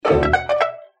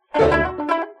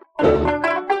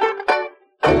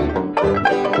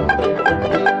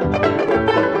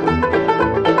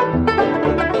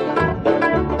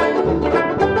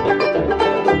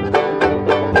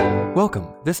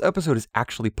Welcome. This episode is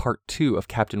actually part 2 of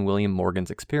Captain William Morgan's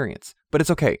experience, but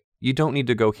it's okay. You don't need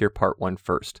to go hear part 1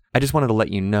 first. I just wanted to let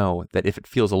you know that if it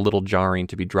feels a little jarring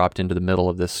to be dropped into the middle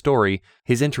of this story,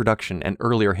 his introduction and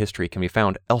earlier history can be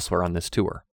found elsewhere on this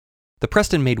tour. The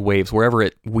Preston made waves wherever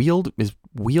it wheeled. Is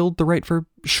wheeled the right verb?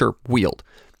 Sure, wheeled.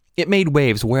 It made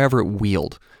waves wherever it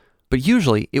wheeled, but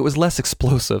usually it was less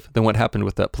explosive than what happened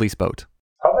with that police boat.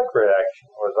 Public reaction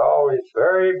was always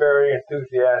very, very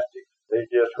enthusiastic. They'd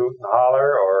just hoot and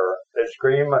holler, or they'd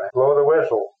scream and blow the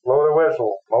whistle.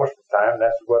 Most of the time,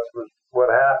 that's what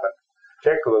happened.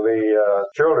 Particularly,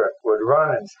 children would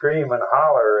run and scream and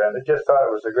holler, and they just thought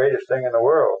it was the greatest thing in the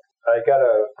world. I got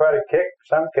quite a kick. In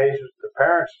some cases, the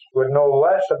parents would know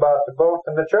less about the boat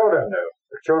than the children knew.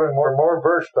 The children were more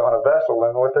versed on a vessel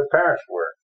than what their parents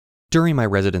were. During my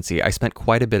residency, I spent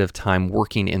quite a bit of time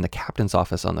working in the captain's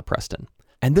office on the Preston.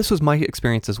 And this was my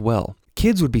experience as well.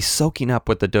 Kids would be soaking up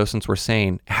what the docents were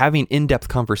saying, having in-depth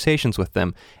conversations with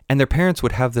them, and their parents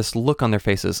would have this look on their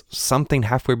faces, something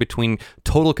halfway between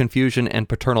total confusion and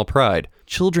paternal pride.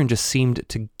 Children just seemed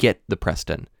to get the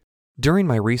Preston. During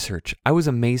my research, I was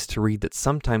amazed to read that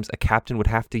sometimes a captain would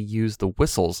have to use the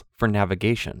whistles for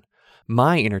navigation.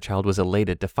 My inner child was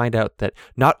elated to find out that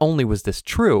not only was this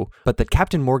true, but that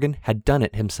Captain Morgan had done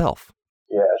it himself.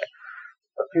 Yes,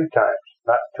 a few times,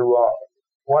 not too often.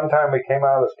 One time we came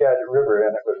out of the Skagit River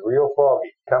and it was real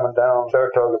foggy coming down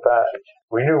Saratoga Passage.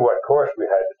 We knew what course we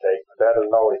had to take, but that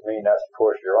doesn't always mean that's the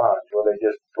course you're on. Well, they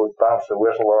just would bounce the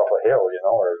whistle off a hill,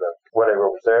 or whatever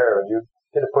was there, and you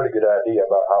get a pretty good idea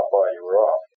about how far you were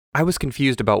off. I was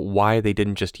confused about why they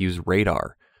didn't just use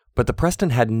radar, but the Preston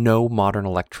had no modern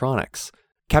electronics.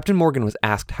 Captain Morgan was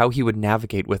asked how he would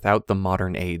navigate without the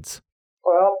modern aids.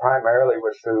 Well, primarily it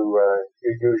was through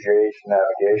your age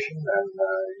navigation and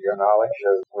your knowledge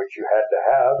of which you had to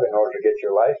have in order to get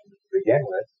your license to begin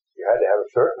with. You had to have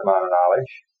a certain amount of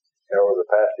knowledge in order to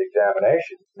pass the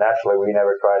examination. Naturally, we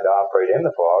never tried to operate in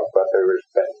the fog, but there was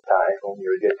been times when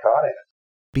you would get caught in it.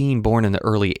 Being born in the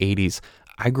early 80s,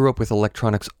 I grew up with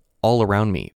electronics all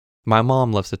around me. My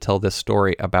mom loves to tell this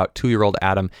story about 2-year-old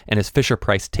Adam and his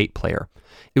Fisher-Price tape player.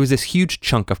 It was this huge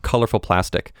chunk of colorful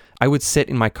plastic. I would sit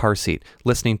in my car seat,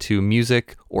 listening to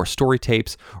music or story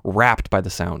tapes, rapt by the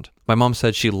sound. My mom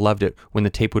said she loved it when the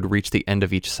tape would reach the end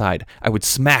of each side. I would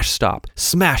smash stop,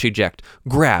 smash eject,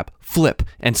 grab, flip,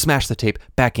 and smash the tape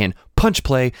back in, punch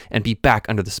play, and be back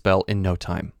under the spell in no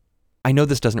time. I know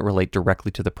this doesn't relate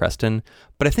directly to the Preston,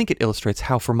 but I think it illustrates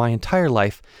how, for my entire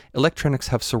life, electronics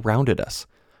have surrounded us.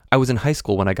 I was in high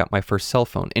school when I got my first cell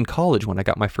phone, in college when I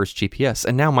got my first GPS,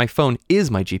 and now my phone is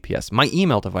my GPS, my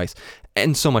email device,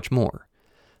 and so much more.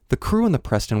 The crew on the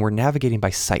Preston were navigating by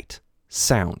sight,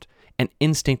 sound, and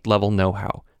instinct-level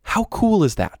know-how. How cool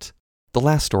is that? The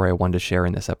last story I wanted to share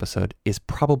in this episode is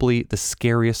probably the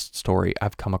scariest story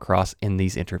I've come across in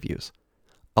these interviews.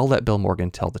 I'll let Bill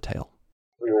Morgan tell the tale.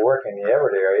 We were working in the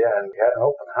Everett area, and we had an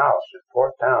open house at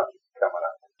Fort Townsend coming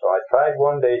up. So I tried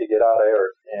one day to get out of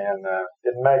Everett and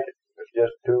didn't make it. It was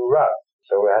just too rough.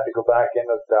 So we had to go back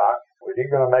into the dock. We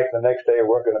were going to make it the next day. We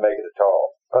weren't going to make it at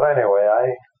all. But anyway, I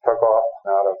took off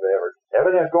out of Everett.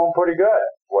 Everything was going pretty good.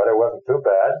 Weather wasn't too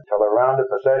bad until I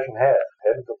rounded Possession Head,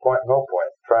 heading to Point No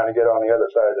Point, trying to get on the other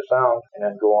side of the Sound and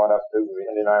then go on up through the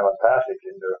Indian Island Passage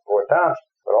into Fort Townsend.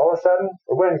 But all of a sudden,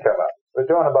 the wind came up. We were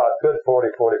doing about good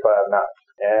 40, 45 knots.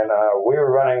 And we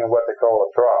were running what they call a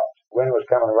trough. Wind was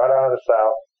coming right out of the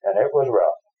south, and it was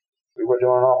rough. We were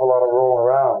doing an awful lot of rolling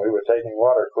around. We were taking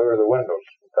water clear of the windows.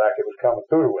 In fact, it was coming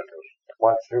through the windows.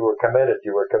 Once you were committed,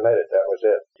 you were committed. That was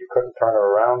it. You couldn't turn her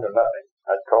around or nothing.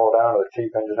 I'd call down to the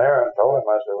chief engineer and told him,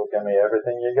 I said, well, give me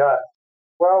everything you got.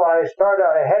 Well, I started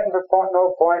heading for Point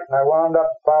No Point, and I wound up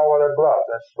at Foulweather Bluff.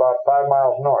 That's about 5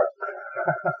 miles north.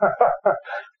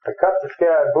 I cut the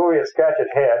buoy at Skagit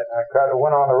Head. I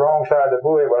went on the wrong side of the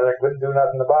buoy, but I couldn't do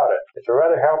nothing about it. It's a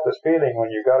rather helpless feeling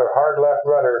when you got a hard left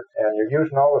rudder, and you're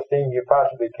using all the steam you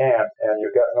possibly can, and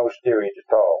you've got no steerage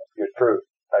at all. You're through.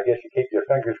 I guess you keep your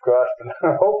fingers crossed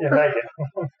and hope you make it.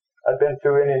 I've been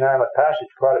through Indian Island Passage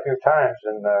quite a few times,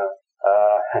 and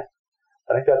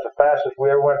I think that's the fastest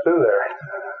we ever went through there.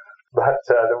 But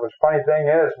the funny thing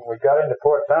is, when we got into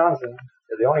Fort Townsend,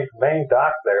 the only main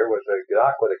dock there was a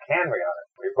dock with a cannery on it.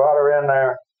 We brought her in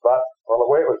there, but, well, the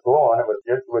way it was blowing, it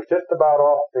was just about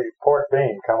off the port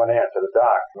beam coming in to the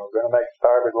dock. We were going to make a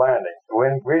starboard landing. The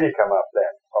wind really come up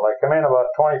then. Well, I come in about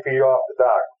 20 feet off the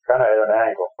dock, kind of at an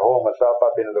angle, hold myself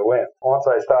up into the wind. Once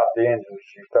I stopped the engine,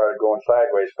 she started going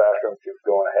sideways faster than she was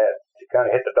going ahead. She kind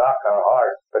of hit the dock kind of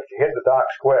hard, but she hit the dock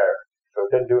square, so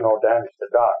it didn't do no damage to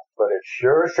the dock. But it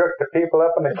sure shook the people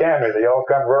up in the cannery. They all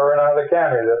come roaring out of the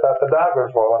cannery. They thought the dock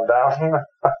was falling down.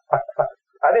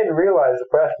 I didn't realize the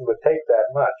Preston would take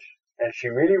that much, and she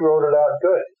really rode it out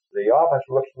good. The office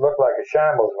looked like a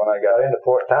shambles when I got into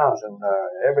Fort Townsend.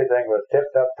 Everything was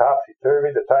tipped up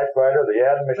topsy-turvy, the typewriter, the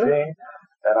adding machine,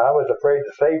 and I was afraid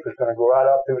the safe was going to go right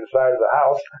up through the side of the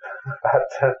house. But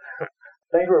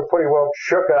things were pretty well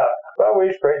shook up. But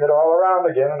we straightened it all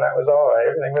around again, and that was all right.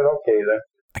 Everything was okay then.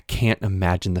 I can't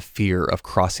imagine the fear of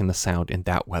crossing the Sound in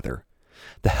that weather.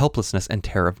 The helplessness and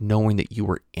terror of knowing that you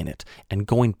were in it, and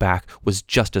going back was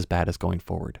just as bad as going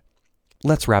forward.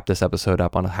 Let's wrap this episode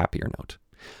up on a happier note.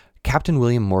 Captain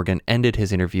William Morgan ended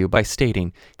his interview by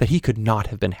stating that he could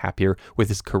not have been happier with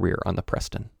his career on the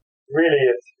Preston. Really,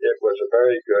 it was a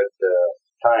very good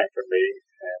time for me,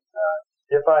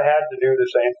 and if I had to do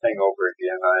the same thing over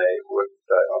again, I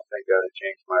don't think I'd have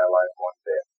changed my life one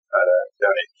bit. I'd have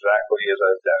done exactly as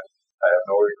I've done. I have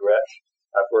no regrets.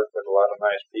 I've worked with a lot of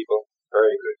nice people,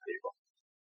 very good people.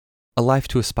 A life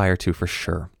to aspire to for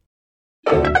sure.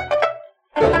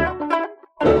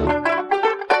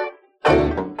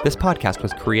 This podcast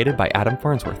was created by Adam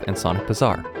Farnsworth and Sonic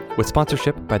Bazaar, with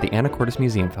sponsorship by the Anacortes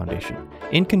Museum Foundation,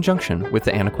 in conjunction with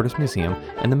the Anacortes Museum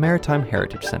and the Maritime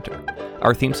Heritage Center.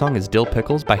 Our theme song is Dill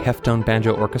Pickles by Heftone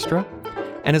Banjo Orchestra,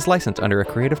 and is licensed under a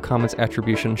Creative Commons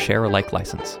Attribution Share-alike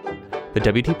license. The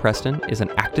WT Preston is an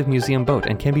active museum boat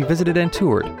and can be visited and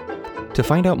toured. To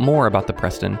find out more about the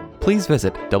Preston, please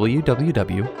visit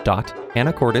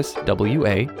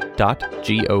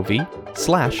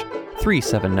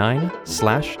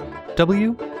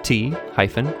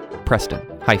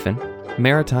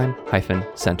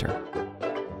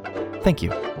Thank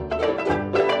you.